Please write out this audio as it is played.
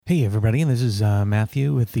Hey, everybody. This is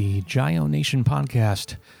Matthew with the Gio Nation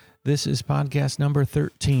podcast. This is podcast number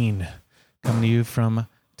 13, coming to you from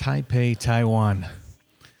Taipei, Taiwan.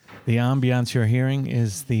 The ambiance you're hearing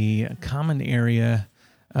is the common area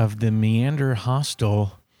of the Meander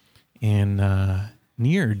Hostel in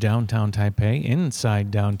near downtown Taipei,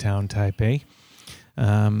 inside downtown Taipei.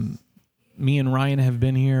 Me and Ryan have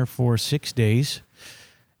been here for 6 days,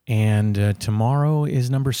 and tomorrow is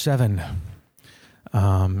number 7.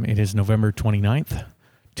 It is November 29th,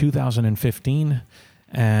 2015,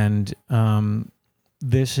 and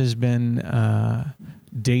this has been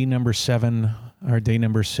day number 7 or day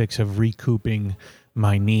number 6 of recouping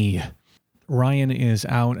my knee. Ryan is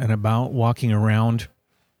out and about walking around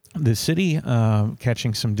the city,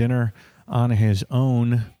 catching some dinner on his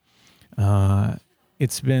own.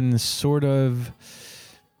 It's been sort of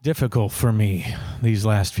difficult for me these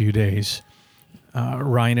last few days.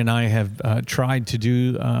 Ryan and I have tried to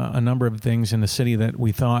do a number of things in the city that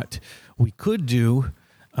we thought we could do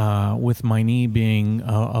with my knee being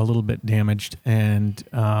a little bit damaged, and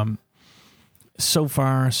so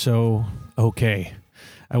far, so okay.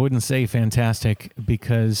 I wouldn't say fantastic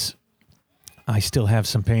because I still have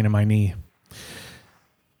some pain in my knee.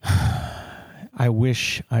 I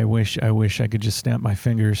wish I could just snap my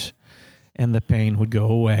fingers and the pain would go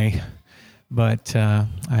away. But I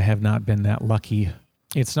have not been that lucky.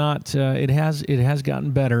 It's not. It has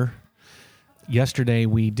gotten better. Yesterday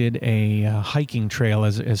we did a hiking trail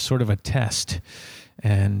as sort of a test,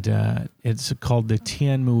 and it's called the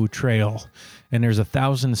Tianmu Trail, and there's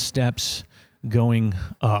 1,000 steps going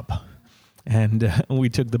up, and we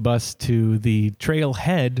took the bus to the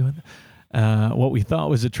trailhead, what we thought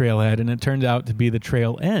was a trailhead, and it turned out to be the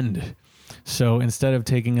trail end. So instead of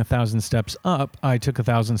taking 1,000 steps up, I took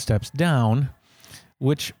 1,000 steps down,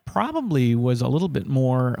 which probably was a little bit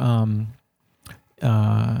more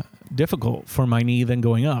difficult for my knee than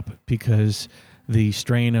going up, because the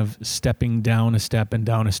strain of stepping down a step and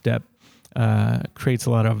down a step creates a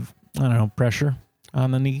lot of, pressure on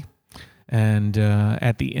the knee. And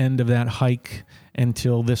at the end of that hike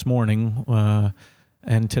until this morning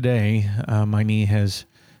and today, my knee has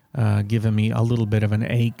given me a little bit of an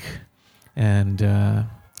ache and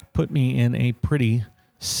put me in a pretty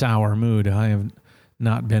sour mood. I have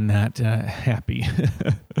not been that happy.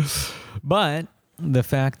 But the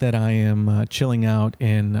fact that I am chilling out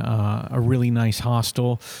in a really nice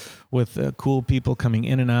hostel with cool people coming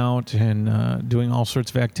in and out and doing all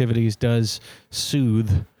sorts of activities does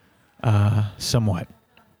soothe somewhat.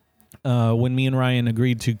 When me and Ryan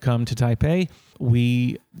agreed to come to Taipei,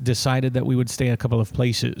 we decided that we would stay a couple of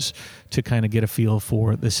places to kind of get a feel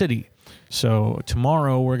for the city. So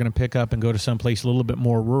tomorrow we're going to pick up and go to someplace a little bit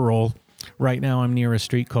more rural. Right now I'm near a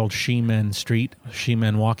street called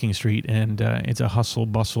Shimen Walking Street, and it's a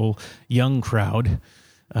hustle-bustle young crowd.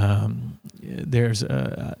 There's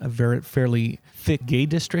a very fairly thick gay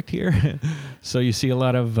district here, so you see a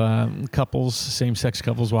lot of couples, same-sex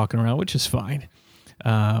couples walking around, which is fine.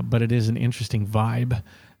 But it is an interesting vibe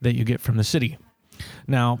that you get from the city.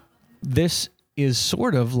 Now, this is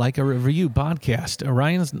sort of like a review podcast.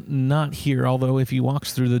 Ryan's not here, although if he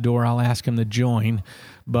walks through the door, I'll ask him to join.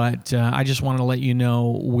 But I just wanted to let you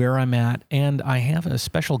know where I'm at, and I have a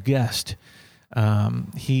special guest.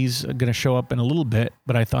 He's going to show up in a little bit,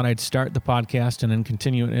 but I thought I'd start the podcast and then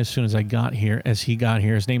continue it as soon as he got here.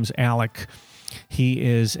 His name's Alec. He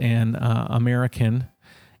is an American,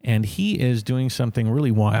 and he is doing something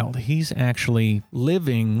really wild. He's actually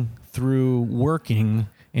living through working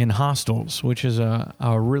in hostels, which is a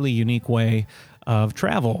really unique way of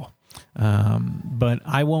travel. But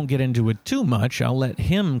I won't get into it too much. I'll let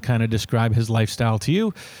him kind of describe his lifestyle to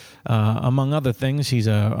you. Among other things, he's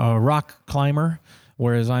a rock climber,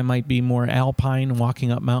 whereas I might be more alpine,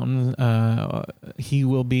 walking up mountains. He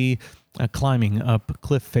will be climbing up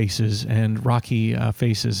cliff faces and rocky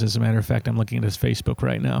faces. As a matter of fact, I'm looking at his Facebook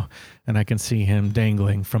right now, and I can see him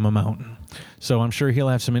dangling from a mountain. So I'm sure he'll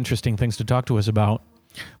have some interesting things to talk to us about.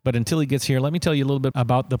 But until he gets here, let me tell you a little bit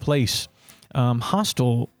about the place.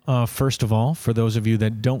 Hostel, first of all, for those of you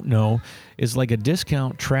that don't know, is like a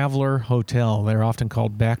discount traveler hotel. They're often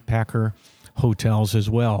called backpacker hotels as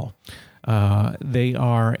well. They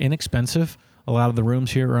are inexpensive. A lot of the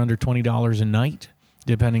rooms here are under $20 a night,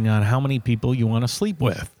 depending on how many people you want to sleep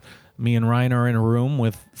with. Me and Ryan are in a room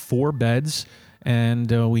with 4 beds,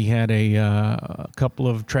 and we had a couple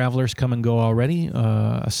of travelers come and go already,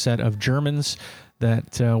 a set of Germans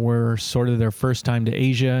that were sort of their first time to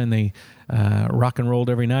Asia, and they rock and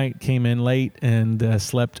rolled every night, came in late, and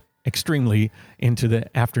slept extremely into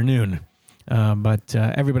the afternoon. But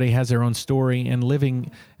everybody has their own story, and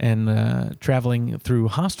living and traveling through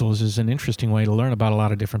hostels is an interesting way to learn about a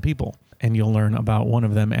lot of different people. And you'll learn about one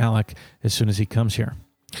of them, Alec, as soon as he comes here.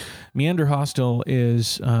 Meander Hostel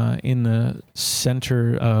is in the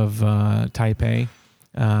center of Taipei.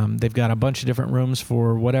 They've got a bunch of different rooms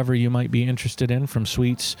for whatever you might be interested in, from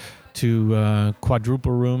suites to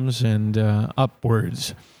quadruple rooms and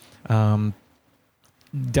upwards.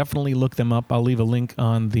 Definitely look them up. I'll leave a link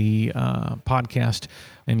on the podcast,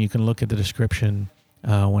 and you can look at the description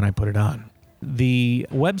when I put it on. The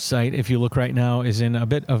website, if you look right now, is in a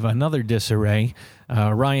bit of another disarray.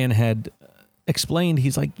 Ryan had explained,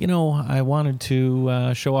 he's like, I wanted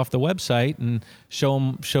to show off the website and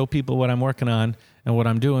show people what I'm working on and what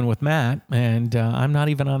I'm doing with Matt, and I'm not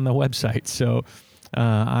even on the website. So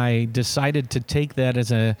I decided to take that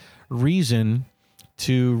as a reason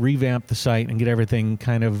to revamp the site and get everything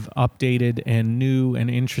kind of updated and new and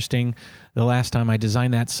interesting. The last time I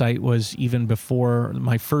designed that site was even before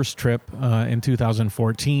my first trip in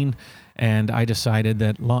 2014, and I decided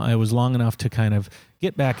that it was long enough to kind of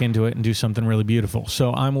get back into it and do something really beautiful.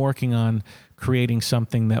 So I'm working on creating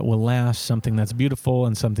something that will last, something that's beautiful,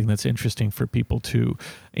 and something that's interesting for people to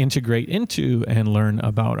integrate into and learn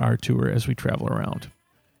about our tour as we travel around.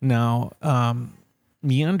 Now,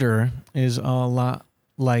 Meander is a lot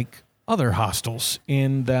like other hostels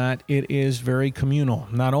in that it is very communal.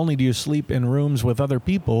 Not only do you sleep in rooms with other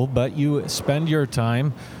people, but you spend your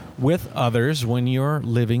time with others when you're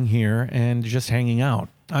living here and just hanging out.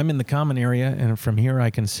 I'm in the common area, and from here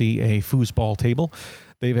I can see a foosball table.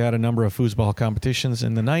 They've had a number of foosball competitions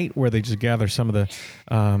in the night where they just gather some of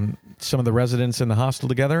the residents in the hostel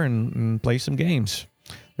together and play some games.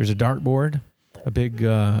 There's a dartboard, a big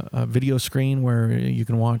video screen where you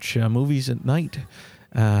can watch movies at night,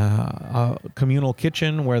 a communal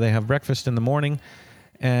kitchen where they have breakfast in the morning,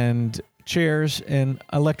 and chairs and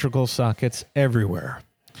electrical sockets everywhere.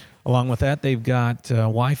 Along with that, they've got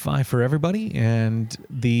Wi-Fi for everybody, and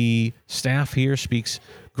the staff here speaks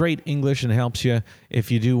great English and helps you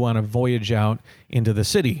if you do want to voyage out into the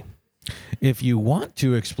city. If you want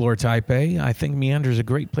to explore Taipei, I think Meander is a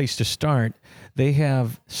great place to start. They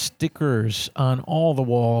have stickers on all the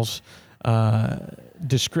walls,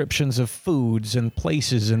 descriptions of foods and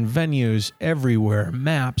places and venues everywhere,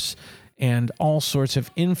 maps, and all sorts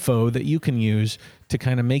of info that you can use to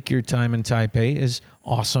kind of make your time in Taipei as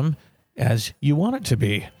awesome as you want it to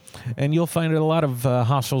be. And you'll find that a lot of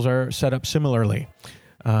hostels are set up similarly.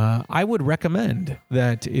 I would recommend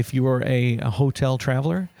that if you are a hotel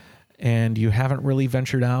traveler and you haven't really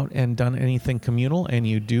ventured out and done anything communal, and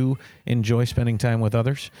you do enjoy spending time with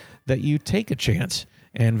others, that you take a chance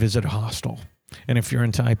and visit a hostel. And if you're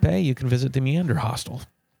in Taipei, you can visit the Meander Hostel.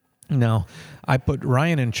 Now, I put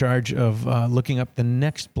Ryan in charge of looking up the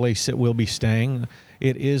next place that we'll be staying.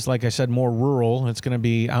 It is, like I said, more rural. It's going to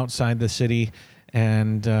be outside the city,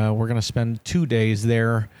 and we're going to spend 2 days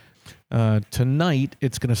there. Tonight,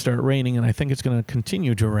 it's going to start raining, and I think it's going to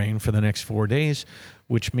continue to rain for the next 4 days,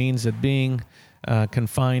 which means that being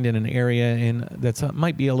confined in an area that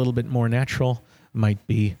might be a little bit more natural might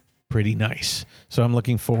be pretty nice. So I'm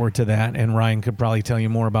looking forward to that, and Ryan could probably tell you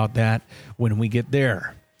more about that when we get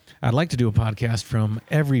there. I'd like to do a podcast from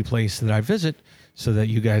every place that I visit so that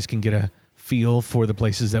you guys can get a feel for the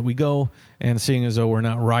places that we go. And seeing as though we're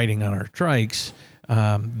not riding on our trikes,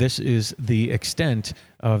 this is the extent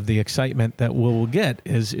of the excitement that we'll get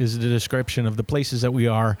is the description of the places that we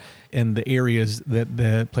are and the areas that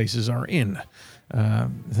the places are in.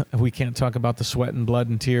 We can't talk about the sweat and blood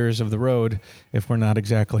and tears of the road if we're not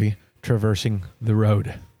exactly traversing the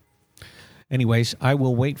road. Anyways, I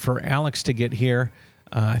will wait for Alex to get here.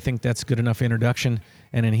 I think that's good enough introduction,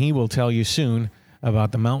 and then he will tell you soon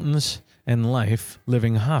about the mountains and life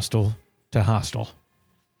living hostel to hostel.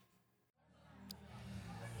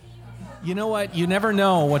 You know what? You never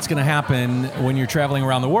know what's going to happen when you're traveling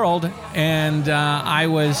around the world, and I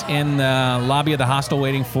was in the lobby of the hostel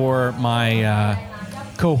waiting for my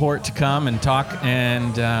cohort to come and talk,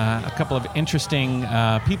 and a couple of interesting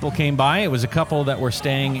people came by. It was a couple that were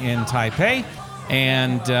staying in Taipei.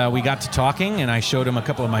 And we got to talking, and I showed him a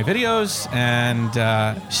couple of my videos, and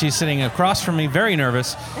she's sitting across from me, very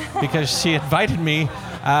nervous, because she invited me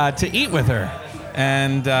to eat with her.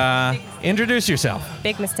 And introduce yourself.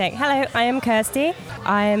 Big mistake. Hello, I am Kirsty.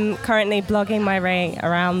 I'm currently blogging my way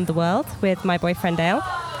around the world with my boyfriend Dale.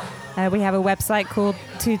 We have a website called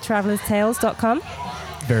twotravelerstales.com.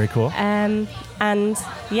 Very cool. And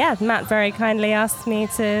yeah, Matt very kindly asked me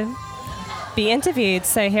to be interviewed,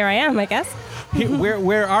 so here I am, I guess.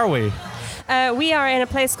 Where are we? We are in a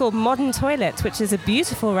place called Modern Toilet, which is a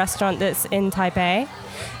beautiful restaurant that's in Taipei.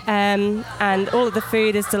 And all of the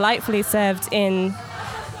food is delightfully served in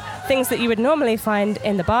things that you would normally find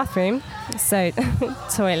in the bathroom. So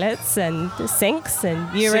toilets and sinks and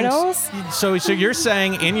urinals. So you're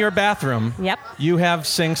saying in your bathroom, Yep. you have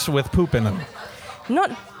sinks with poop in them.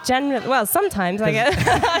 Not generally. Well, sometimes, I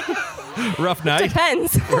guess. Rough night.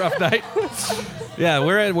 Depends. Rough night. Yeah,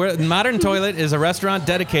 we're Modern Toilet is a restaurant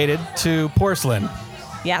dedicated to porcelain.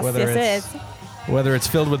 Yes, Whether yes, it's- it is. Whether it's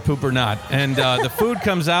filled with poop or not. And the food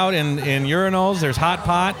comes out in urinals. There's hot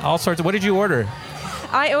pot, all sorts of... What did you order?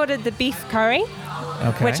 I ordered the beef curry,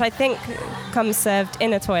 Okay. which I think comes served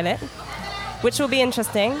in a toilet, which will be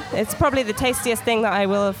interesting. It's probably the tastiest thing that I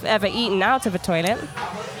will have ever eaten out of a toilet.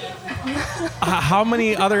 How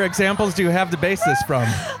many other examples do you have to base this from?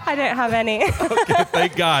 I don't have any. Okay,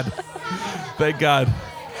 thank God. Thank God.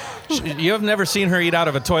 You have never seen her eat out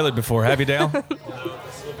of a toilet before, have you, Dale?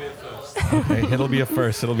 Okay, it'll be a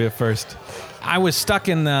first. It'll be a first. I was stuck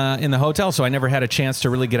in the hotel, so I never had a chance to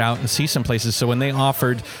really get out and see some places. So when they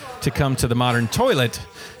offered to come to the Modern Toilet,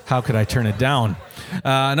 how could I turn it down?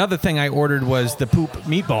 Another thing I ordered was the poop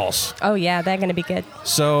meatballs. Oh, yeah, they're going to be good.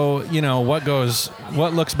 So,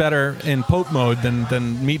 what looks better in pope mode than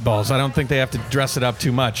meatballs? I don't think they have to dress it up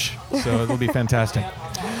too much. So it'll be fantastic.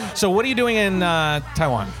 So what are you doing in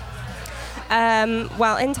Taiwan?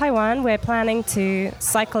 Well, in Taiwan, we're planning to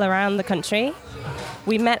cycle around the country.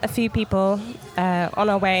 We met a few people on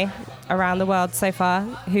our way around the world so far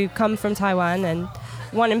who come from Taiwan, and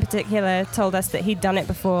one in particular told us that he'd done it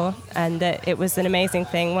before and that it was an amazing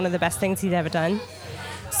thing, one of the best things he'd ever done.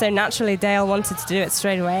 So naturally, Dale wanted to do it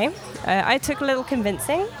straight away. I took a little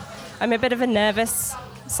convincing. I'm a bit of a nervous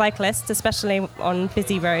cyclist, especially on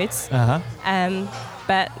busy roads.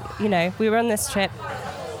 But, we were on this trip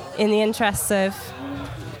in the interests of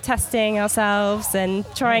testing ourselves and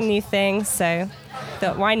trying new things, so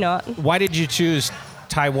thought, why not? Why did you choose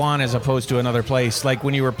Taiwan as opposed to another place, like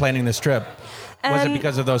when you were planning this trip? Was it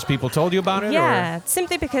because of those people told you about it? Yeah,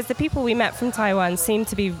 simply because the people we met from Taiwan seemed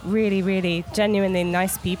to be really, really genuinely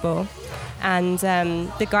nice people. And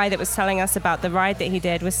the guy that was telling us about the ride that he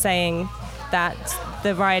did was saying that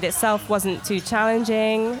the ride itself wasn't too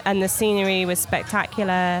challenging and the scenery was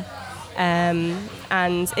spectacular.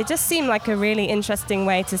 And it just seemed like a really interesting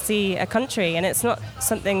way to see a country, and it's not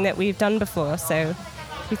something that we've done before, so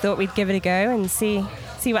we thought we'd give it a go and see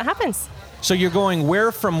what happens. So you're going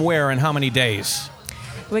where from where and how many days?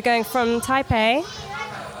 We're going from Taipei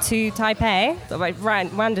to Taipei, like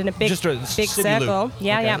round in a big city circle. loop.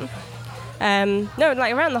 Yeah, Okay. yeah. No,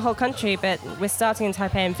 like around the whole country, but we're starting in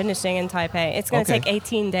Taipei and finishing in Taipei. It's going to take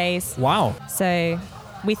 18 days. Wow. So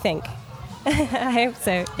we think. I hope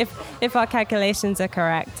so, if our calculations are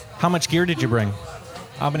correct. How much gear did you bring?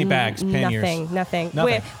 How many bags, panniers? Nothing.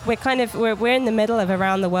 Nothing. We're in the middle of a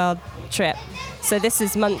round the world trip. So this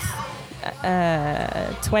is month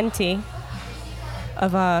 20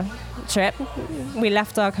 of our trip. We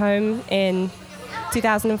left our home in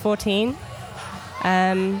 2014.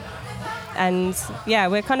 And yeah,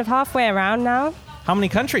 we're kind of halfway around now. How many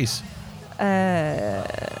countries?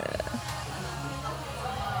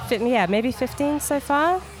 Yeah, maybe 15 so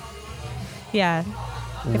far. Yeah.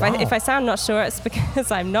 Wow. If I sound not sure, it's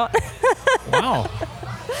because I'm not. Wow.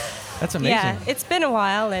 That's amazing. Yeah, it's been a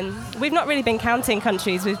while, and we've not really been counting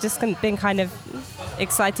countries. We've just been kind of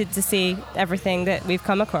excited to see everything that we've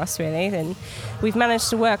come across, really. And we've managed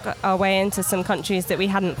to work our way into some countries that we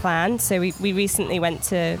hadn't planned. So we recently went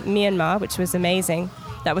to Myanmar, which was amazing.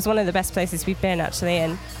 That was one of the best places we've been, actually,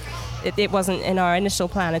 and it wasn't in our initial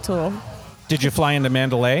plan at all. Did you fly into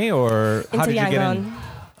Mandalay, or how did you get in?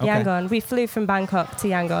 Okay. Yangon. We flew from Bangkok to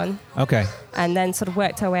Yangon. Okay. And then sort of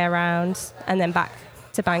worked our way around and then back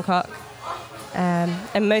to Bangkok.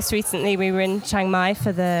 And most recently we were in Chiang Mai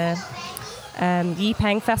for the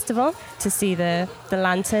Yipeng Festival to see the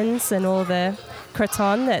lanterns and all the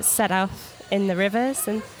kraton that's set off in the rivers.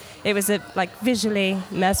 And it was a visually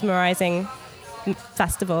mesmerizing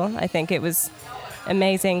festival. I think it was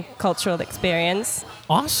amazing cultural experience.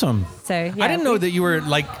 Awesome. So yeah, I didn't know that you were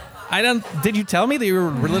did you tell me that you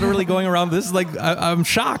were literally going around this? I'm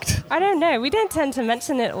shocked. I don't know. We don't tend to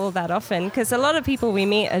mention it all that often because a lot of people we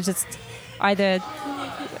meet are just either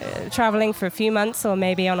traveling for a few months or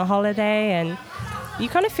maybe on a holiday, and you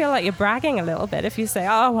kind of feel like you're bragging a little bit if you say,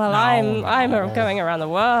 "Oh, well, I'm going around the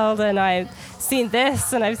world and I've seen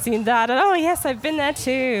this and I've seen that, and oh yes, I've been there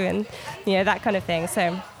too," and that kind of thing.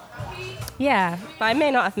 So. Yeah, but I may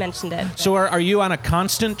not have mentioned it. So are you on a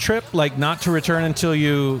constant trip, not to return until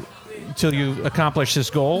you accomplish this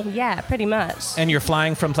goal? Yeah, pretty much. And you're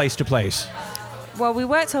flying from place to place? Well, we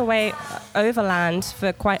worked our way overland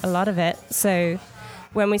for quite a lot of it. So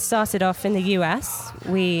when we started off in the US,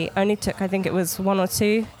 we only took, I think it was 1 or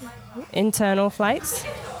 2 internal flights.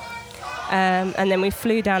 And then we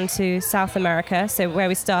flew down to South America, so where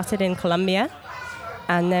we started in Colombia.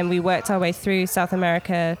 And then we worked our way through South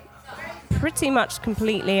America pretty much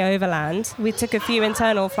completely overland. We took a few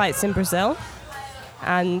internal flights in Brazil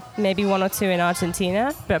and maybe 1 or 2 in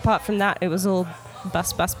Argentina. But apart from that, it was all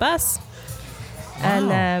bus. Wow.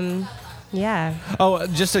 And yeah. Oh,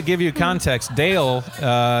 just to give you context, Dale,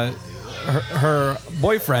 her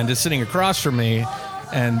boyfriend is sitting across from me.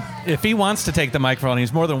 And if he wants to take the microphone,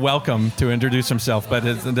 he's more than welcome to introduce himself. But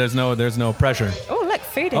there's no pressure. Oh, look,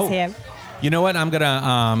 food is here. You know what? I'm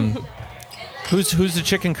gonna. Who's the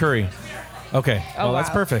chicken curry? Okay. Oh, well, that's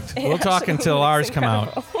wow. perfect. We'll talk until ours come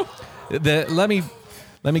out. Let me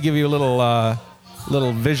give you a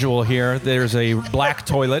little visual here. There's a black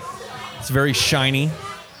toilet. It's very shiny,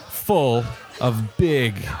 full of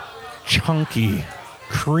big, chunky,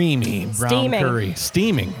 creamy brown curry.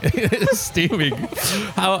 Steaming. Steaming.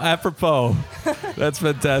 How apropos. That's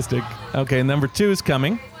fantastic. Okay, number 2 is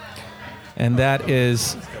coming. And that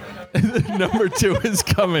is... number 2 is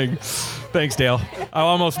coming. Thanks, Dale. I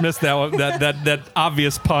almost missed that one, that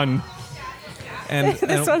obvious pun. And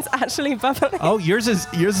This one's actually bubbling. Oh, yours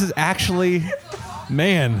is actually...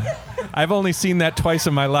 Man, I've only seen that twice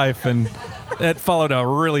in my life, and it followed a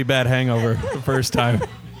really bad hangover the first time.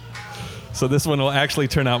 So this one will actually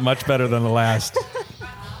turn out much better than the last.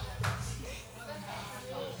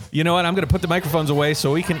 You know what? I'm going to put the microphones away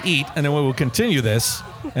so we can eat, and then we will continue this,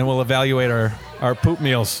 and we'll evaluate our poop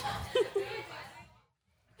meals.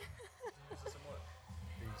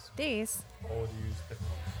 These?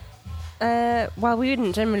 Well, we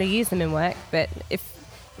wouldn't generally use them in work, but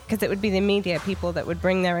because it would be the media people that would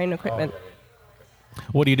bring their own equipment.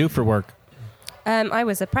 What do you do for work? I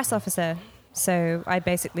was a press officer, so I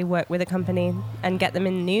basically work with a company and get them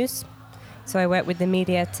in the news. So I work with the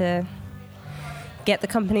media to get the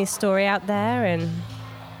company's story out there. And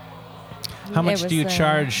how much do you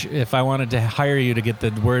charge if I wanted to hire you to get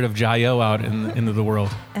the word of Jayo out into the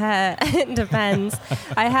world? It depends.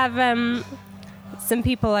 I have some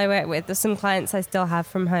people I work with, some clients I still have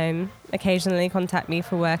from home, occasionally contact me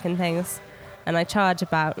for work and things, and I charge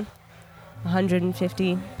about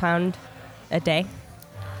 £150 a day.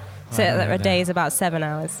 So a day is about 7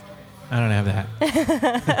 hours. I don't have that.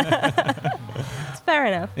 It's fair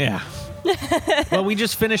enough. Yeah. Well, we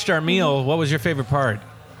just finished our meal. What was your favorite part?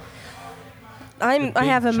 I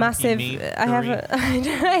have a massive meat I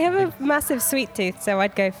have a massive sweet tooth, so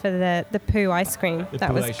I'd go for the poo ice cream.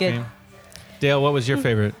 That was good. Cream. Dale, what was your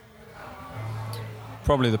favorite?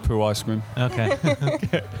 Probably the poo ice cream. Okay.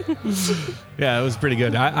 Okay. Yeah, it was pretty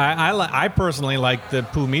good. I personally like the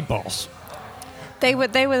poo meatballs. They were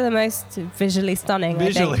the most visually stunning.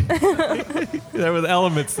 Visually, I think. there were the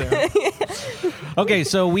elements there. Okay,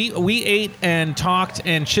 so we ate and talked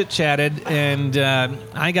and chit chatted, and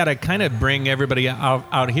I got to kind of bring everybody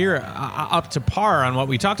out here up to par on what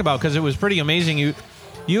we talked about, because it was pretty amazing.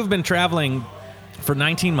 You've been traveling for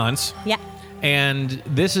 19 months. Yeah. And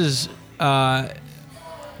this is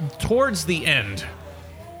towards the end.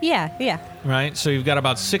 Yeah. Right? So you've got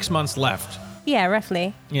about 6 months left. Yeah,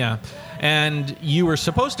 roughly. Yeah. And you were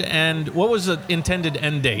supposed to end, what was the intended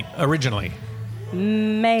end date originally?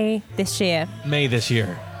 May this year. May this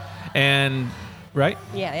year. And, right?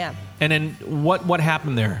 Yeah. And then what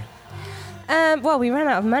happened there? Well, we ran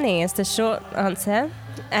out of money is the short answer.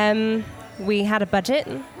 We had a budget,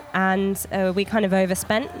 and we kind of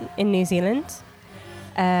overspent in New Zealand.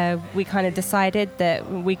 We kind of decided that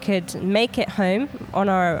we could make it home on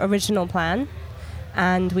our original plan,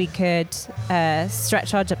 and we could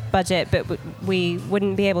stretch our budget, but we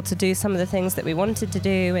wouldn't be able to do some of the things that we wanted to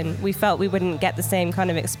do, and we felt we wouldn't get the same kind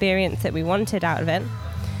of experience that we wanted out of it.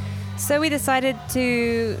 So we decided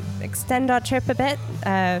to extend our trip a bit,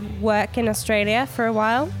 work in Australia for a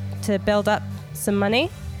while to build up some money,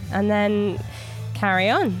 and then carry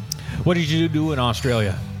on. What did you do in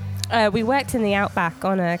Australia? We worked in the outback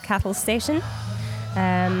on a cattle station,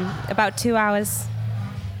 about 2 hours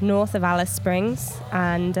north of Alice Springs,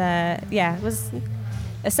 and it was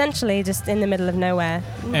essentially just in the middle of nowhere.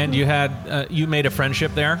 And you made a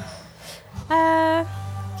friendship there?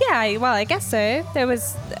 Yeah, well, I guess so. There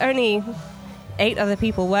was only 8 other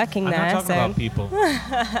people working there. I'm not talking about people.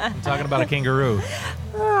 I'm talking about a kangaroo.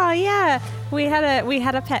 Oh yeah, we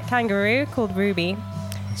had a pet kangaroo called Ruby.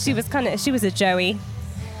 She was a joey,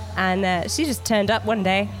 and she just turned up one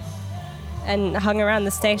day and hung around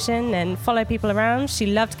the station and followed people around. She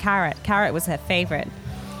loved Carrot. Carrot was her favorite.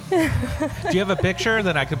 Do you have a picture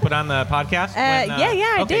that I could put on the podcast? I do.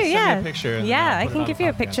 Send Yeah, me a picture. and yeah. I'll I put it can on give the you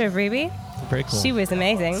a podcast. picture of Ruby. Very cool. She was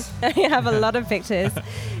amazing. I have a lot of pictures.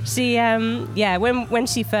 She, when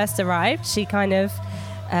she first arrived, she kind of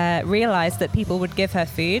realized that people would give her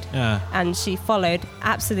food, and she followed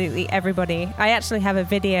absolutely everybody. I actually have a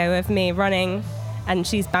video of me running, and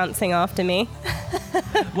she's bouncing after me.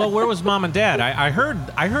 Well, where was Mom and Dad? I heard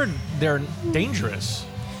they're dangerous.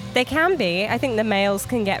 They can be. I think the males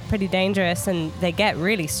can get pretty dangerous, and they get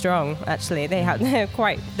really strong. Actually,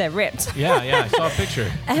 they're ripped. Yeah. I saw a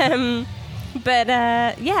picture. But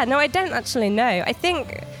no, I don't actually know. I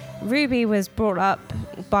think Ruby was brought up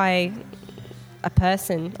by a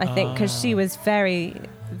person, I think, because she was very,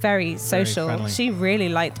 very social. friendly. She really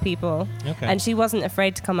liked people, Okay. and she wasn't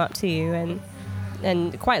afraid to come up to you,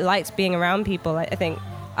 and quite liked being around people. I think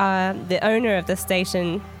the owner of the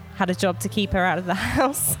station had a job to keep her out of the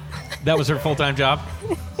house. That was her full-time job?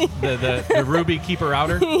 The Ruby keeper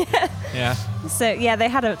outer? Yeah. So yeah, they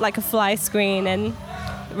had a fly screen, and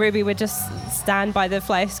Ruby would just stand by the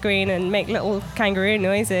fly screen and make little kangaroo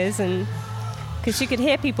noises, and because she could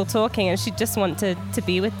hear people talking, and she'd just want to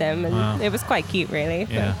be with them, and Wow. it was quite cute, really.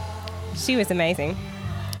 Yeah. But she was amazing.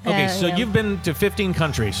 Okay, so yeah. you've been to 15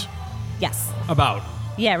 countries, Yes. about.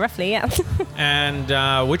 Yeah, roughly, yeah.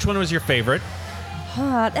 And which one was your favorite?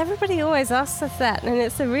 Everybody always asks us that, and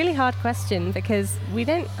it's a really hard question because we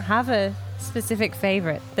don't have a specific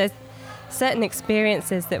favorite. There's certain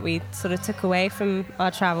experiences that we sort of took away from our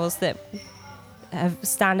travels that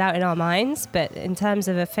stand out in our minds, but in terms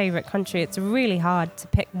of a favorite country, it's really hard to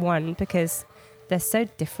pick one because they're so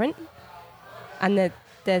different, and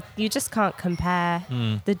you just can't compare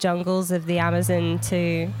the jungles of the Amazon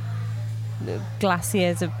to the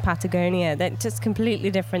glaciers of Patagonia. They're just completely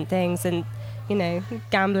different things, and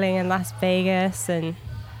gambling in Las Vegas, and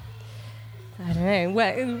I don't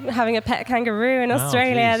know, having a pet kangaroo in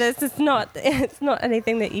Australia. geez. It's not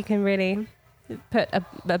anything that you can really put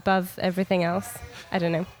above everything else. I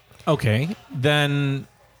don't know. Okay, then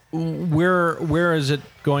where is it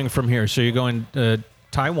going from here? So you're going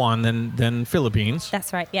Taiwan, then Philippines.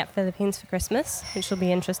 That's right. Yeah, Philippines for Christmas, which will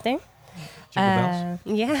be interesting. Jingle bells.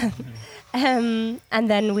 Yeah. And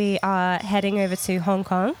then we are heading over to Hong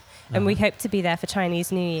Kong, and we hope to be there for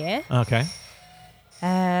Chinese New Year. Okay.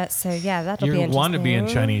 So yeah, that'll be You interesting. want to be in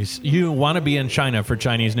Chinese. You want to be in China for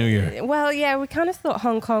Chinese New Year. Well, yeah, we kind of thought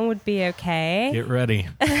Hong Kong would be okay. Get ready.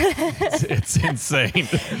 it's insane.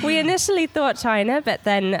 We initially thought China, but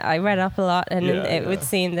then I read up a lot, and it would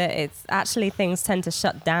seem that it's actually things tend to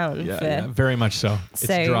shut down. Yeah, very much so. It's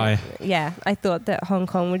So, dry. Yeah, I thought that Hong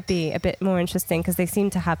Kong would be a bit more interesting because they seem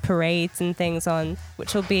to have parades and things on,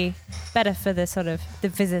 which will be better for the sort of the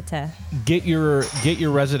visitor. Get your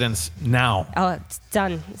residence now. Oh, it's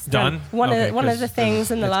done. It's Done? One Okay, of the 'cause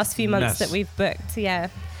things in the it's last few months mess. that we've booked. Yeah.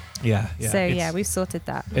 Yeah. So it's- yeah, we've sorted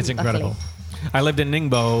that. It's luckily. incredible. I lived in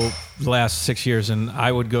Ningbo the last 6 years, and I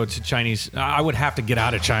would go to Chinese. I would have to get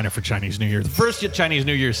out of China for Chinese New Year. The first Chinese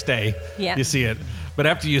New Year's stay, Yeah. you see it, but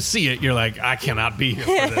after you see it, you're like, I cannot be here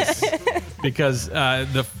for this because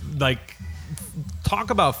talk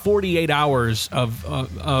about 48 hours of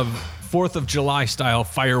 4th of July style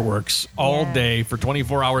fireworks all Yeah. day for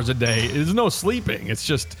 24 hours a day. There's no sleeping. It's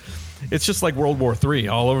just like World War III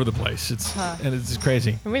all over the place. And it's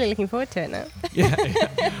crazy. I'm really looking forward to it now. Yeah.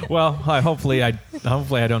 Well, hopefully I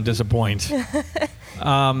don't disappoint.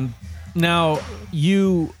 Now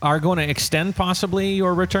you are going to extend possibly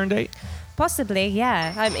your return date. Possibly,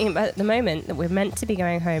 yeah. I mean, at the moment, we're meant to be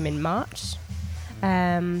going home in March,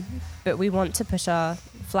 but we want to push our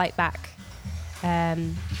flight back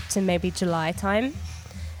to maybe July time.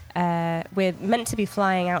 We're meant to be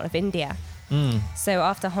flying out of India. So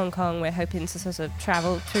after Hong Kong, we're hoping to sort of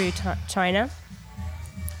travel through China,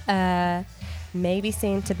 maybe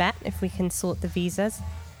seeing Tibet if we can sort the visas.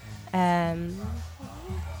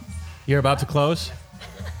 You're about to close?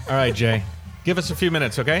 All right, Jay. Give us a few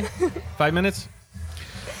minutes, okay? 5 minutes?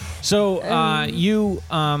 So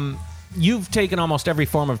you've taken almost every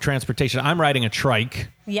form of transportation. I'm riding a trike.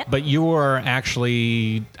 Yeah. But you are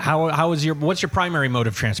actually, what's your primary mode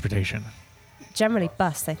of transportation? Generally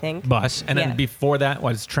bus, I think. Bus. And Yeah. then before that,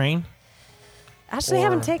 what is train? Actually, I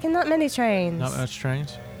haven't taken that many trains. Not much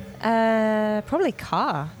trains? Probably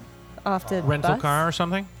car after Rental bus. car or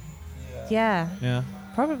something? Yeah, Yeah.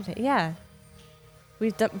 probably, yeah.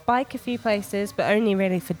 We've done bike a few places, but only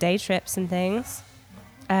really for day trips and things.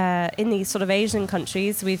 In these sort of Asian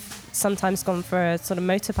countries, we've sometimes gone for a sort of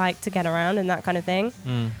motorbike to get around and that kind of thing,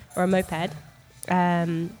 or a moped.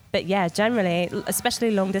 But yeah, generally, especially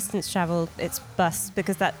long distance travel, it's bus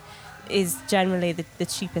because that is generally the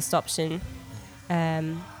cheapest option.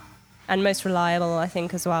 and most reliable, I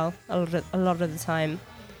think, as well, a lot of the time.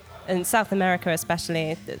 In South America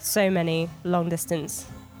especially, there's so many long-distance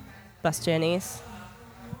bus journeys.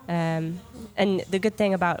 And the good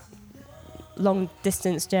thing about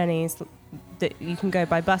long-distance journeys that you can go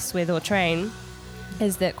by bus with or train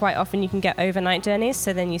is that quite often you can get overnight journeys,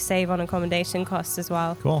 so then you save on accommodation costs as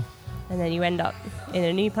well. Cool. And then you end up in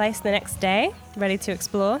a new place the next day, ready to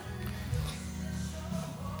explore.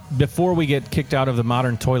 Before we get kicked out of the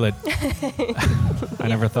modern toilet, I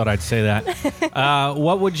never thought I'd say that.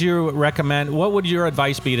 What would you recommend? What would your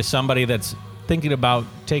advice be to somebody that's thinking about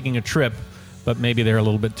taking a trip, but maybe they're a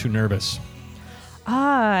little bit too nervous?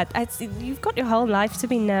 You've got your whole life to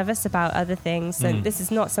be nervous about other things. So this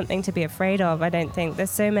is not something to be afraid of, I don't think.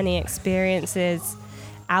 There's so many experiences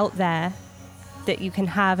out there that you can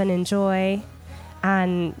have and enjoy.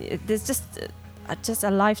 And there's just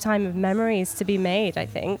a lifetime of memories to be made, I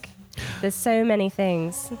think. There's so many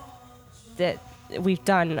things that we've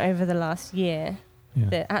done over the last year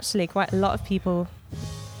that actually quite a lot of people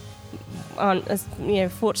aren't as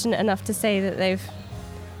fortunate enough to say that they've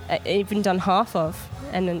even done half of,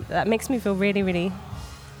 and that makes me feel really, really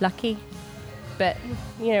lucky. But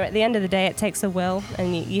at the end of the day, it takes a will,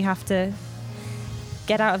 and you have to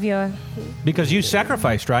get out of your... Because you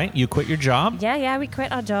sacrificed, right? You quit your job? Yeah, we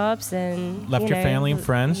quit our jobs and... Left your family and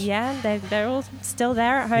friends? Yeah, they're all still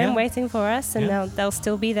there at home waiting for us, and they'll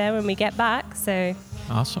still be there when we get back, so...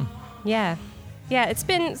 Awesome. Yeah, it's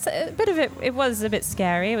been a bit of it. It was a bit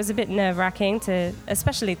scary. It was a bit nerve-wracking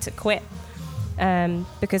especially to quit,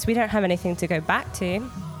 because we don't have anything to go back to.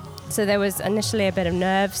 So there was initially a bit of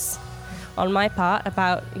nerves on my part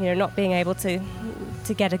about not being able to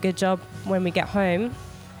get a good job when we get home.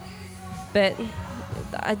 But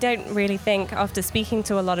I don't really think, after speaking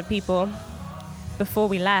to a lot of people before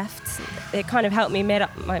we left, it kind of helped me make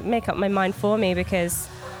up my mind for me, because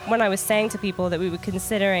when I was saying to people that we were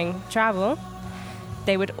considering travel,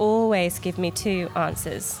 they would always give me two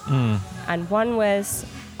answers. And one was,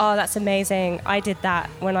 oh, that's amazing, I did that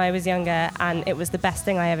when I was younger and it was the best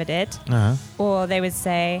thing I ever did. Or they would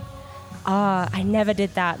say, I never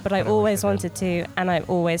did that, but I always wanted to, and I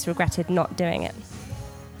always regretted not doing it.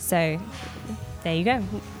 So there you go.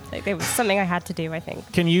 It was something I had to do, I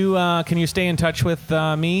think. Can you stay in touch with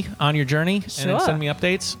me on your journey? Sure. And send me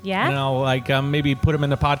updates? Yeah. And I'll maybe put them in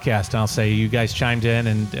the podcast, and I'll say you guys chimed in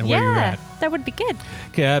and where you're at. That would be good.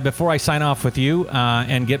 Okay, before I sign off with you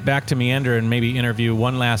and get back to Meander and maybe interview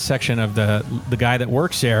one last section of the guy that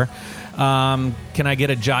works there, can I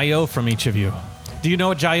get a Jayo from each of you? Do you know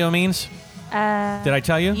what Jayo means? Did I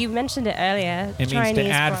tell you? You mentioned it earlier. It Chinese means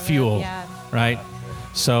to add fuel, right?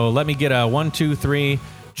 So let me get a 1, 2, 3,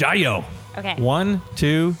 Jayo. Okay. 1,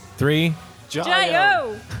 2, 3.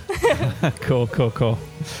 Jayo! Cool.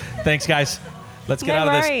 Thanks, guys. Let's get No out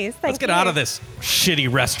of worries. this. Let's get out of this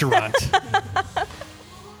shitty restaurant.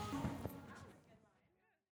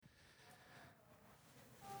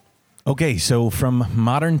 Okay, so from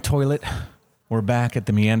Modern Toilet, we're back at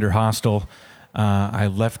the Meander Hostel. I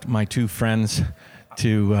left my two friends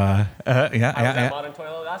to I was at Modern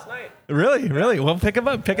Toilet last night. Really? Well, pick it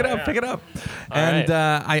up. And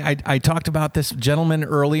right. I talked about this gentleman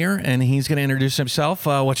earlier, and he's going to introduce himself.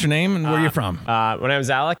 What's your name and where are you from? My name is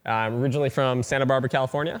Alec. I'm originally from Santa Barbara,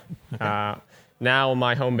 California. Okay. Now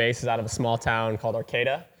my home base is out of a small town called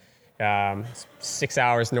Arcata, 6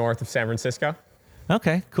 hours north of San Francisco.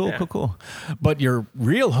 Okay, cool. But your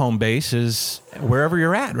real home base is wherever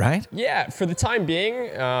you're at, right? Yeah, for the time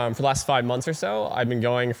being, for the last 5 months or so, I've been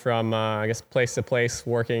going from, place to place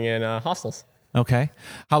working in hostels. Okay.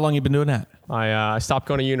 How long you been doing that? I stopped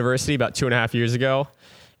going to university about 2.5 years ago,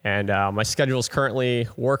 and my schedule is currently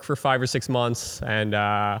work for 5 or 6 months, and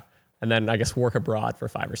then I guess work abroad for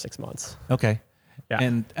 5 or 6 months. Okay.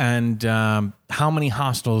 Yeah. And how many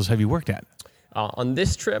hostels have you worked at? On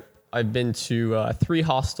this trip, I've been to 3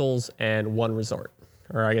 hostels and 1 resort.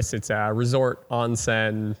 Or I guess it's a resort,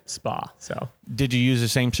 onsen, spa. So did you use the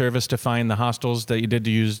same service to find the hostels that you did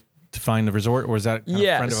to use to find the resort, or is that a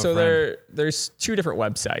friend of a friend? There's 2 different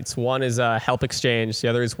websites. One is Help Exchange. The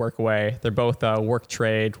other is Workaway. They're both work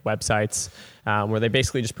trade websites where they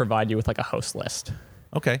basically just provide you with like a host list.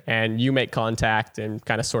 Okay. And you make contact and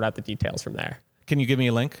kind of sort out the details from there. Can you give me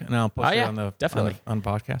a link and I'll post it on the definitely on the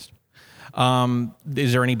podcast?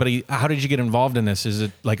 Is there anybody? How did you get involved in this? Is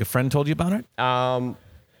it like a friend told you about it?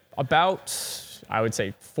 About, I would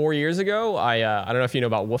say 4 years ago. I don't know if you know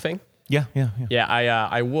about woofing. Yeah. Yeah,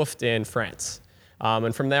 I woofed in France.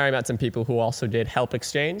 And from there, I met some people who also did Help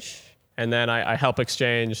Exchange. And then I Help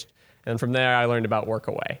Exchanged. And from there, I learned about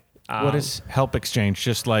Workaway. What is help exchange?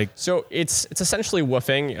 Just like So it's essentially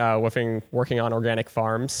woofing, working on organic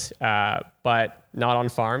farms, but not on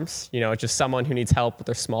farms. It's just someone who needs help with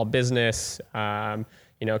their small business.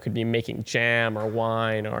 It could be making jam or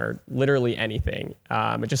wine or literally anything.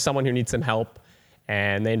 It's just someone who needs some help,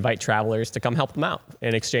 and they invite travelers to come help them out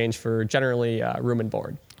in exchange for generally room and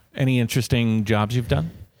board. any interesting jobs you've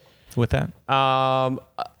done with that?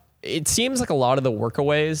 It seems like a lot of the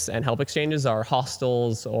workaways and help exchanges are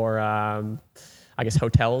hostels or I guess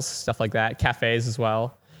hotels, stuff like that, cafes as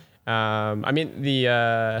well.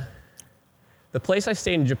 The place I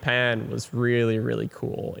stayed in Japan was really, really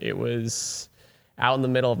cool. It was out in the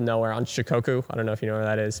middle of nowhere on Shikoku. I don't know if you know where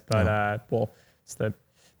that is, but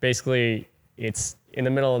it's in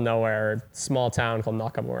the middle of nowhere, small town called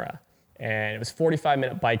Nakamura. And it was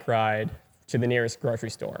 45-minute bike ride to the nearest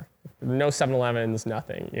grocery store. No 7-Elevens,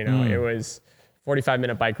 nothing. It was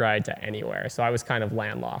 45-minute bike ride to anywhere. So I was kind of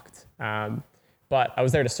landlocked. But I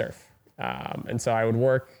was there to surf. And so I would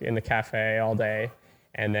work in the cafe all day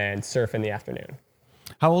and then surf in the afternoon.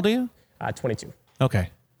 How old are you? 22.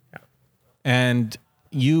 Okay. Yeah. And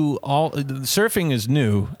surfing is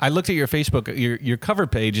new. I looked at your Facebook, your cover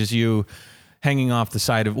page is you hanging off the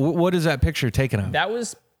side of, what is that picture taken of? That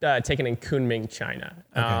was taken in Kunming, China.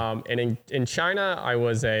 Okay. And in China, I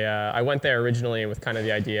went there originally with kind of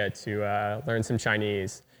the idea to learn some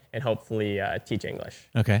Chinese and hopefully teach English.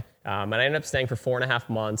 Okay. And I ended up staying for 4.5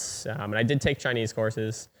 months. And I did take Chinese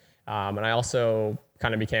courses. And I also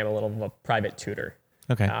kind of became a little of a private tutor.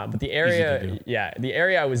 Okay. But the Easy to do.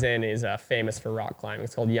 area I was in is famous for rock climbing.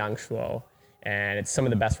 It's called Yangshuo. And it's some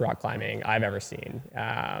of the best rock climbing I've ever seen.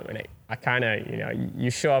 And I kind of, you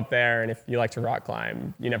show up there, and if you like to rock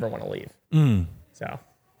climb, you never want to leave. So.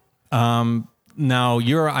 Now,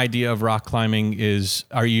 your idea of rock climbing is: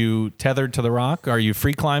 are you tethered to the rock? Are you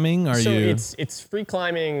free climbing? It's free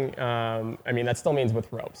climbing. That still means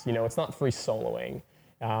with ropes. It's not free soloing.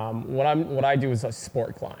 What I do is a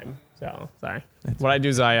sport climb. So sorry. What I do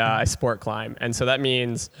is I sport climb, and so that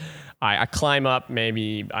means I climb up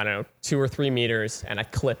maybe 2 or 3 meters, and I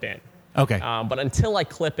clip in. Okay. But until I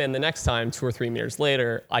clip in the next time, 2 or 3 meters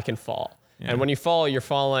later, I can fall. Yeah. And when you fall, you're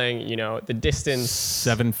falling, the distance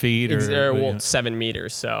 7 feet 7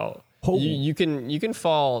 meters. So you can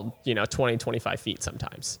fall, 20, 25 feet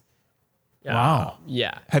sometimes. Wow.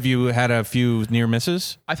 Yeah. Have you had a few near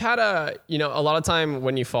misses? I've had a lot of time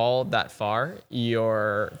when you fall that far,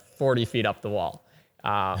 you're 40 feet up the wall.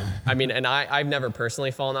 And I've never personally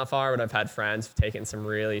fallen that far, but I've had friends who've taken some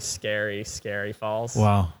really scary falls.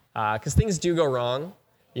 Wow. Because things do go wrong,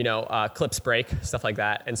 clips break, stuff like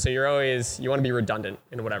that. And so you want to be redundant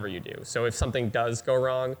in whatever you do. So if something does go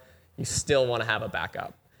wrong, you still want to have a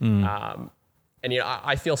backup.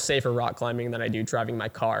 I feel safer rock climbing than I do driving my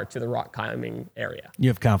car to the rock climbing area. You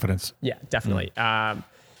have confidence. Yeah, definitely.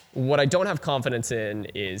 What I don't have confidence in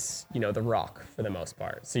is, the rock for the most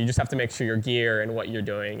part. So you just have to make sure your gear and what you're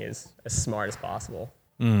doing is as smart as possible.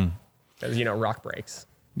 Because, rock breaks.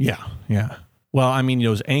 Yeah, yeah. Well,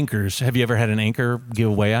 those anchors, have you ever had an anchor give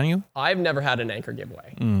away on you? I've never had an anchor give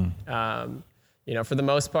away. For the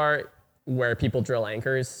most part, where people drill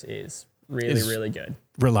anchors is really, really good.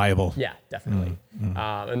 Reliable. Yeah, definitely.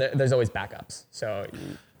 And there's always backups.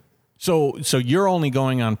 So you're only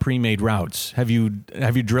going on pre-made routes. Have you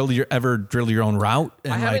ever drilled your own route?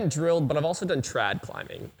 I haven't drilled, but I've also done trad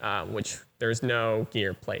climbing, which there's no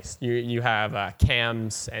gear placed. You have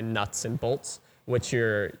cams and nuts and bolts, which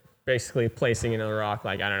you're basically placing into the rock.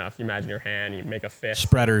 Like, I don't know, if you imagine your hand, you make a fist.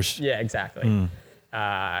 Spreaders. Yeah, exactly.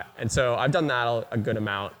 And so I've done that a good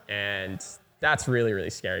amount, and that's really,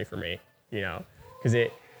 really scary for me, because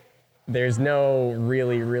there's no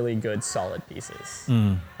really, really good solid pieces.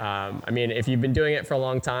 If you've been doing it for a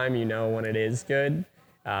long time, you know when it is good.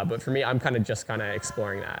 But for me, I'm kind of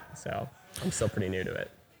exploring that. So I'm still pretty new to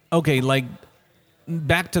it. Okay, like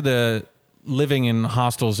back to the living in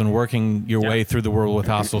hostels and working your way through the world with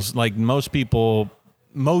hostels. Like most people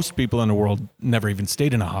in the world never even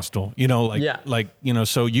stayed in a hostel,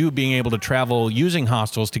 so you being able to travel using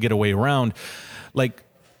hostels to get away around, like,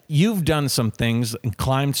 you've done some things and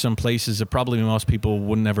climbed some places that probably most people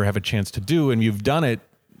would never have a chance to do, and you've done it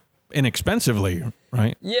inexpensively,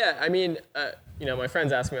 right? Yeah, my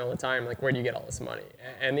friends ask me all the time, like, where do you get all this money?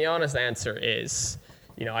 And the honest answer is,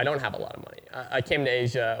 I don't have a lot of money. I came to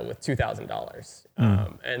Asia with $2,000,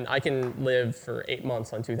 and I can live for 8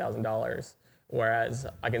 months on $2,000, whereas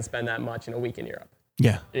I can spend that much in a week in Europe.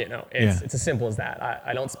 Yeah. It's as simple as that.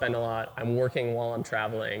 I don't spend a lot. I'm working while I'm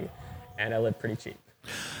traveling, and I live pretty cheap.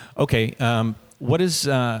 Okay. What is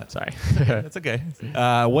Sorry. that's okay.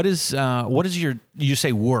 What is your, you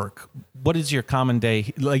say work? What is your common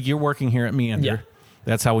day? Like, you're working here at Meander. Yeah.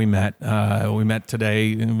 That's how we met. We met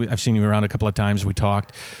today. I've seen you around a couple of times. We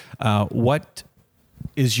talked. What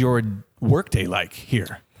is your work day like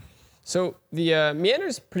here? So the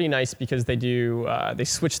Meander's pretty nice because they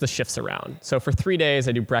switch the shifts around. So for 3 days,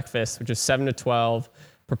 I do breakfast, which is 7 to 12,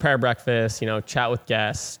 prepare breakfast, chat with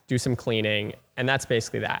guests, do some cleaning, and that's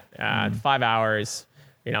basically that. 5 hours,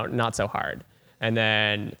 not so hard. And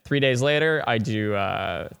then 3 days later, I do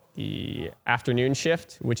the afternoon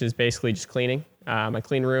shift, which is basically just cleaning. I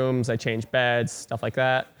clean rooms, I change beds, stuff like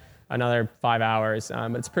that. Another 5 hours.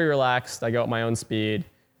 It's pretty relaxed. I go at my own speed.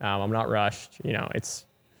 I'm not rushed. It's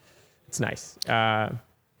nice.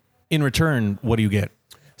 In return, what do you get?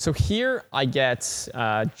 So here I get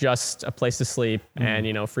just a place to sleep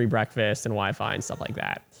and free breakfast and Wi-Fi and stuff like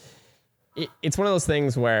that. It's one of those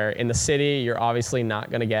things where in the city you're obviously not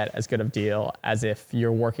going to get as good of a deal as if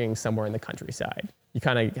you're working somewhere in the countryside. You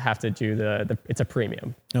kind of have to do it's a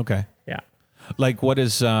premium. Okay. Yeah. Like, what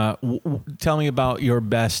is? Tell me about your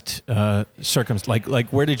best circumstance. Like,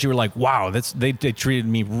 where did you were like, wow, they treated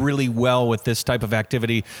me really well with this type of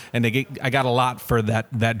activity, and I got a lot for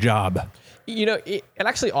that job. It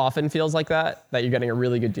actually often feels like that you're getting a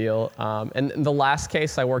really good deal. And the last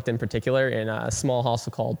case I worked in particular in a small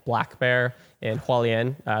hostel called Black Bear in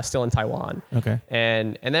Hualien, still in Taiwan. Okay.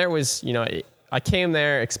 And there was, I came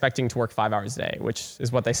there expecting to work 5 hours a day, which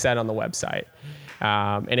is what they said on the website,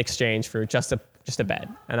 in exchange for just a bed.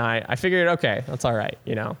 And I figured, okay, that's all right,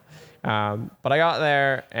 But I got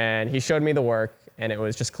there and he showed me the work and it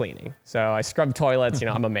was just cleaning. So I scrubbed toilets,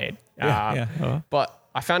 I'm a maid. But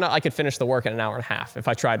I found out I could finish the work in an hour and a half if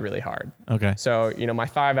I tried really hard. Okay. So, my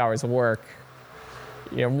 5 hours of work,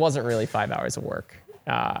 wasn't really 5 hours of work.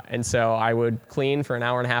 And so I would clean for an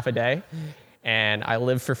hour and a half a day and I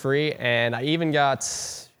lived for free. And I even got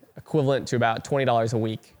equivalent to about $20 a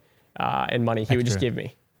week in money he would just give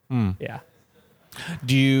me. Yeah.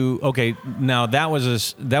 Now that was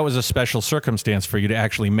a special circumstance for you to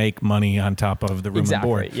actually make money on top of the room and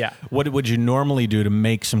board. Yeah. What would you normally do to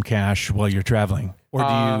make some cash while you're traveling? Or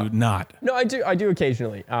do you not? No, I do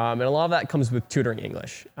occasionally. And a lot of that comes with tutoring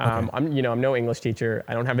English. I'm no English teacher.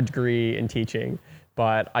 I don't have a degree in teaching,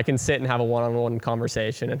 but I can sit and have a one-on-one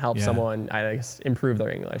conversation and help someone, I guess, improve their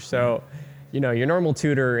English. So, your normal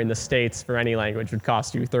tutor in the States for any language would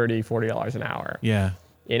cost you $30, $40 an hour. Yeah.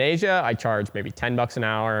 In Asia, I charge maybe $10 an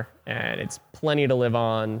hour, and it's plenty to live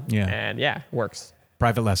on. Yeah. And it works.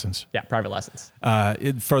 Private lessons. Yeah, private lessons.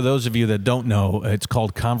 For those of you that don't know, it's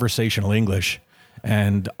called conversational English,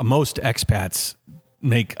 and most expats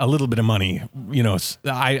make a little bit of money.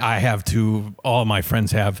 I have to, all my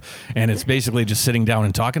friends have, and it's basically just sitting down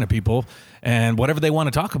and talking to people and whatever they want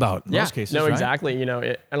to talk about in most cases. No, right? exactly. And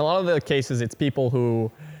a lot of the cases, it's people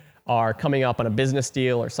who are coming up on a business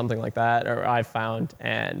deal or something like that, or I've found,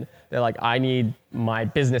 and they're like, I need my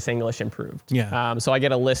business English improved. Yeah. So I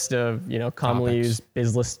get a list of, commonly Topics.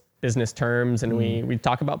 used business terms, and we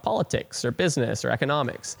talk about politics or business or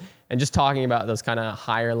economics, and just talking about those kind of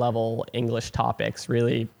higher level English topics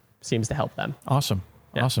really seems to help them. Awesome.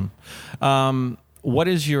 Yeah. Awesome. What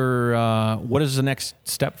is the next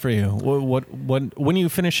step for you? When are you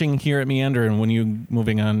finishing here at Meander, and when are you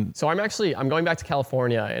moving on? So I'm going back to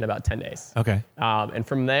California in about 10 days. Okay. And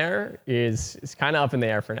from there is kind of up in the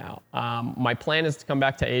air for now. My plan is to come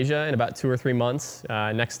back to Asia in about 2 or 3 months.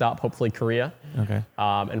 Next stop, hopefully Korea. Okay.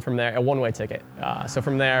 And from there, a one-way ticket. So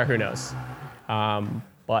from there, who knows?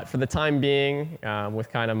 But for the time being,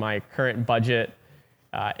 with kind of my current budget,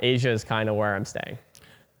 Asia is kind of where I'm staying.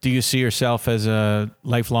 Do you see yourself as a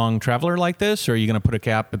lifelong traveler like this, or are you going to put a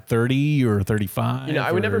cap at 30 or 35?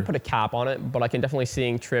 I would never put a cap on it, but I can definitely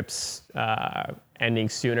see trips ending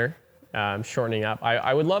sooner, shortening up.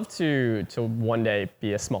 I would love to one day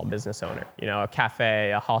be a small business owner, a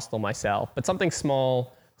cafe, a hostel myself, but something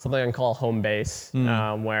small, something I can call home base,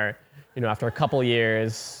 where, after a couple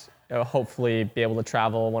years, hopefully be able to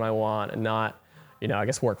travel when I want and not, I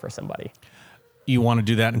guess work for somebody. You want to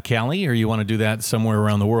do that in Cali, or you want to do that somewhere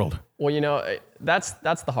around the world? Well, that's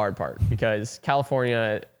the hard part, because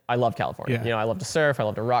California, I love California. Yeah. I love to surf, I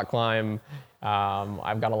love to rock climb.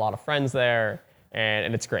 I've got a lot of friends there,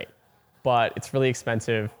 and it's great. But it's really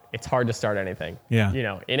expensive. It's hard to start anything.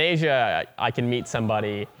 Yeah. In Asia, I can meet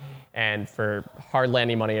somebody and for hardly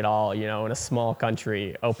any money at all, in a small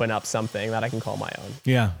country, open up something that I can call my own.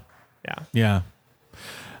 Yeah. Yeah.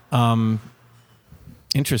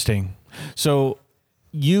 Interesting. So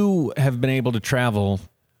you have been able to travel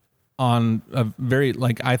on a very,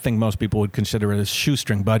 I think most people would consider it a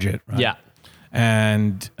shoestring budget, right? Yeah.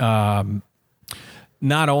 and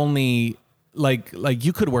not only like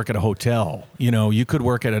you could work at a hotel, you could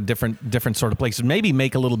work at a different sort of place and maybe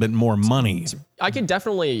make a little bit more money. I think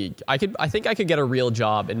I could get a real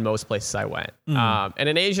job in most places I went. And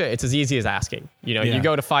in Asia, it's as easy as asking. You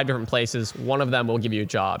go to 5 different places, one of them will give you a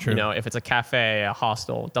job. True. If it's a cafe, a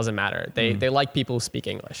hostel, it doesn't matter. They like people who speak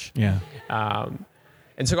English. Yeah.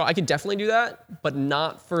 And so I could definitely do that, but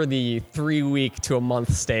not for the 3-week to a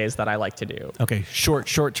month stays that I like to do. Okay. Short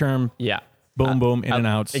term. Yeah. Boom, in and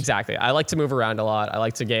outs. Exactly. I like to move around a lot. I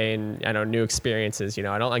like to gain, new experiences.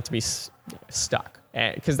 I don't like to be stuck,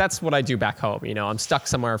 because that's what I do back home. I'm stuck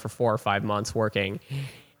somewhere for 4 or 5 months working,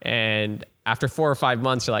 and after 4 or 5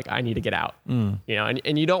 months, you're like, I need to get out. And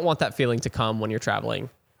you don't want that feeling to come when you're traveling,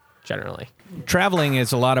 generally. Traveling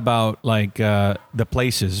is a lot about like the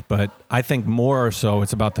places, but I think more so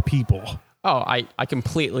it's about the people. Oh, I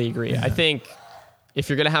completely agree. Yeah. I think if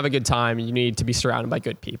you're going to have a good time, you need to be surrounded by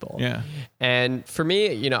good people. Yeah. And for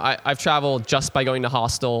me, I've traveled just by going to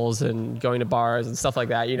hostels and going to bars and stuff like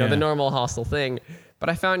that, the normal hostel thing. But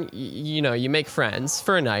I found, you make friends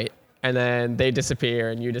for a night and then they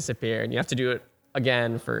disappear and you disappear and you have to do it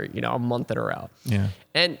again for, a month in a row. Yeah.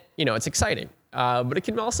 And, it's exciting. But it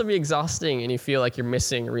can also be exhausting and you feel like you're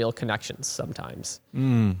missing real connections sometimes.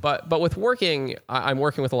 But with working, I'm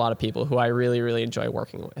working with a lot of people who I really, really enjoy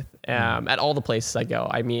working with. At all the places I go,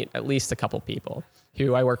 I meet at least a couple people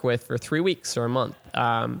who I work with for 3 weeks or a month.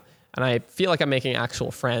 And I feel like I'm making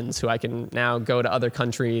actual friends who I can now go to other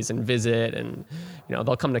countries and visit. And,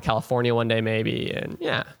 they'll come to California one day maybe. And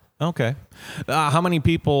yeah. Okay. How many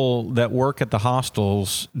people that work at the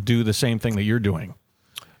hostels do the same thing that you're doing?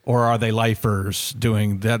 Or are they lifers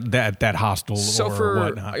doing that hostel so or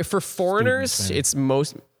whatnot? For foreigners, Students, it's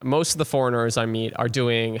most of the foreigners I meet are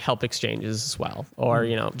doing help exchanges as well, or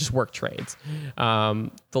just work trades. The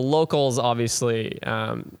locals, obviously,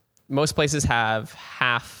 most places have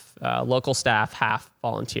half local staff, half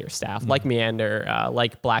volunteer staff, like Meander,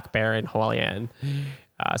 like Black Bear and Hualien.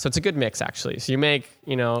 So it's a good mix, actually. So you make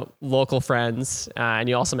local friends, and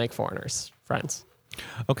you also make foreigners friends.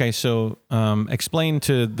 Okay, so explain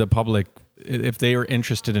to the public, if they are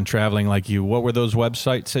interested in traveling like you, what were those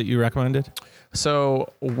websites that you recommended?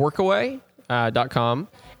 So workaway.com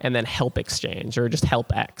and then Help Exchange, or just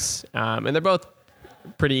HelpX. And they're both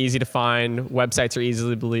pretty easy to find. Websites are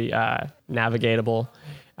easily navigatable.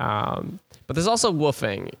 But there's also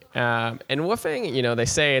Woofing. And Woofing, they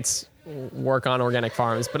say it's work on organic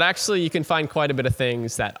farms, but actually you can find quite a bit of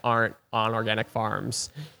things that aren't on organic farms.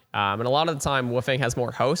 And a lot of the time, Woofing has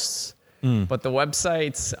more hosts, but the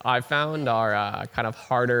websites I've found are kind of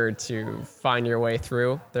harder to find your way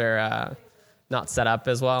through. They're not set up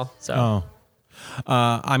as well. So,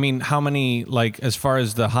 I mean, how many, like, as far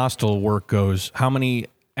as the hostel work goes, how many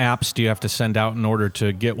apps do you have to send out in order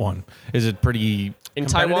to get one? Is it pretty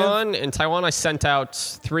competitive? In Taiwan, I sent out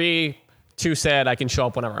 3. 2 said I can show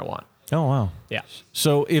up whenever I want. Oh, wow. Yeah.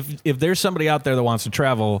 So if there's somebody out there that wants to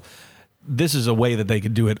travel, this is a way that they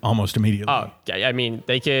could do it almost immediately. Oh, yeah. I mean,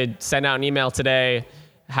 they could send out an email today,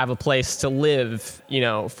 have a place to live,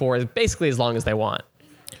 for basically as long as they want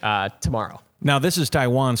tomorrow. Now, this is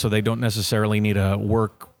Taiwan, so they don't necessarily need a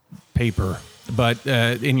work paper. But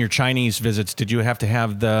in your Chinese visits, did you have to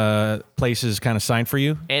have the places kind of signed for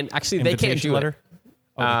you? And actually, they can't do letter? it.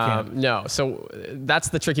 Oh, they can't. No. So that's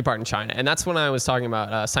the tricky part in China. And that's when I was talking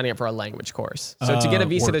about signing up for a language course. So to get a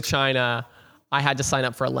visa to China, I had to sign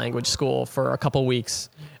up for a language school for a couple weeks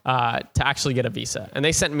to actually get a visa. And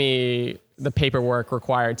they sent me the paperwork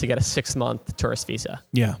required to get a 6-month tourist visa.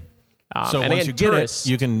 Yeah. So and once you get it,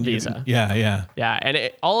 you can visa. Yeah. Yeah,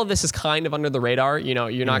 and all of this is kind of under the radar.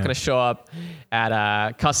 You're not going to show up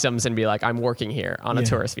at customs and be like, I'm working here on a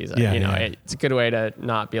tourist visa. It's a good way to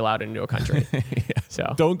not be allowed into a country.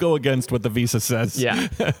 So don't go against what the visa says. Yeah.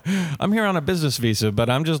 I'm here on a business visa, but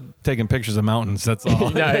I'm just taking pictures of mountains. That's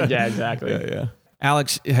all. Yeah, exactly. Yeah.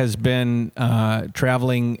 Alex has been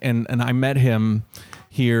traveling, and I met him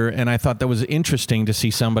here, and I thought that was interesting to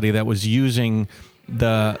see somebody that was using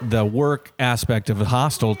the work aspect of a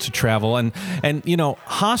hostel to travel, and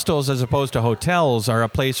hostels as opposed to hotels are a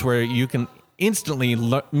place where you can instantly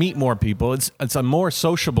meet more people. It's a more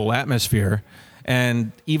sociable atmosphere,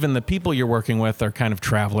 and even the people you're working with are kind of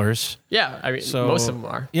travelers. Yeah, I mean, most of them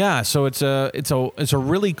are. Yeah, so it's a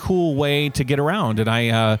really cool way to get around, and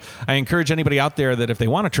I encourage anybody out there that if they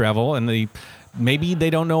want to travel and maybe they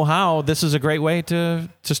don't know how, this is a great way to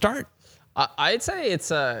start. I'd say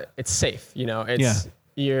it's safe.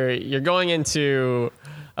 You're going into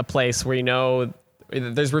a place where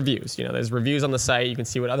there's reviews. There's reviews on the site. You can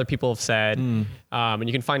see what other people have said, and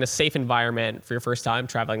you can find a safe environment for your first time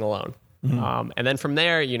traveling alone. And then from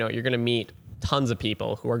there, you're going to meet tons of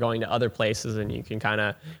people who are going to other places, and you can kind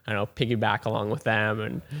of, piggyback along with them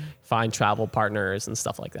and find travel partners and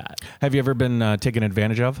stuff like that. Have you ever been taken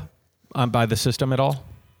advantage of by the system at all?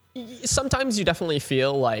 Sometimes you definitely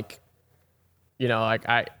feel like,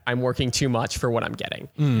 I'm working too much for what I'm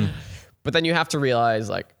getting. But then you have to realize,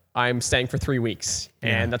 like, I'm staying for 3 weeks,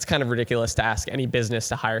 and that's kind of ridiculous to ask any business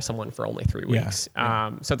to hire someone for only 3 weeks.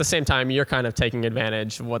 So at the same time, you're kind of taking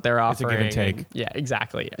advantage of what they're offering. It's a give and take. Yeah,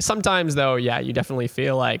 exactly. Sometimes, though, you definitely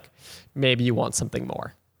feel like maybe you want something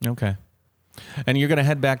more. Okay. And you're going to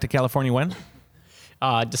head back to California when?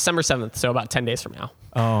 December 7th, so about 10 days from now.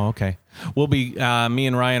 Oh, okay. We'll be, me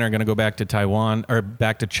and Ryan are going to go back to Taiwan, or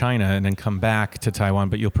back to China, and then come back to Taiwan,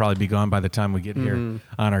 but you'll probably be gone by the time we get here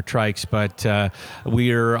on our trikes. But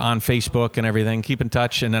we're on Facebook and everything. Keep in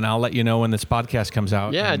touch, and then I'll let you know when this podcast comes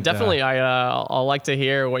out. Yeah, and, definitely. I'll like to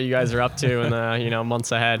hear what you guys are up to in the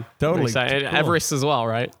months ahead. Totally. And Cool. Everest as well,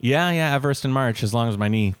 right? Yeah, Everest in March, as long as my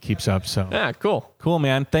knee keeps up. So Yeah, cool. Cool,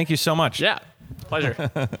 man. Thank you so much. Yeah, pleasure.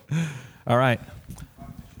 All right.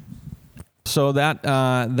 So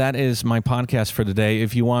that is my podcast for today.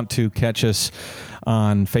 If you want to catch us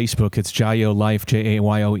on Facebook, it's Jayo Life,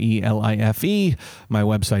 JAYOELIFE. My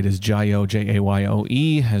website is Jayo,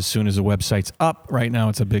 JAYOE. As soon as the website's up, right now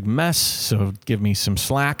it's a big mess, so give me some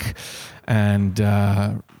slack. And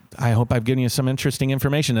I hope I've given you some interesting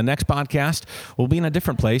information. The next podcast will be in a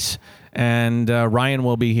different place, and Ryan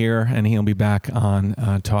will be here, and he'll be back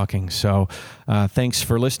on talking. So thanks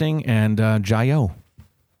for listening, and Jayo.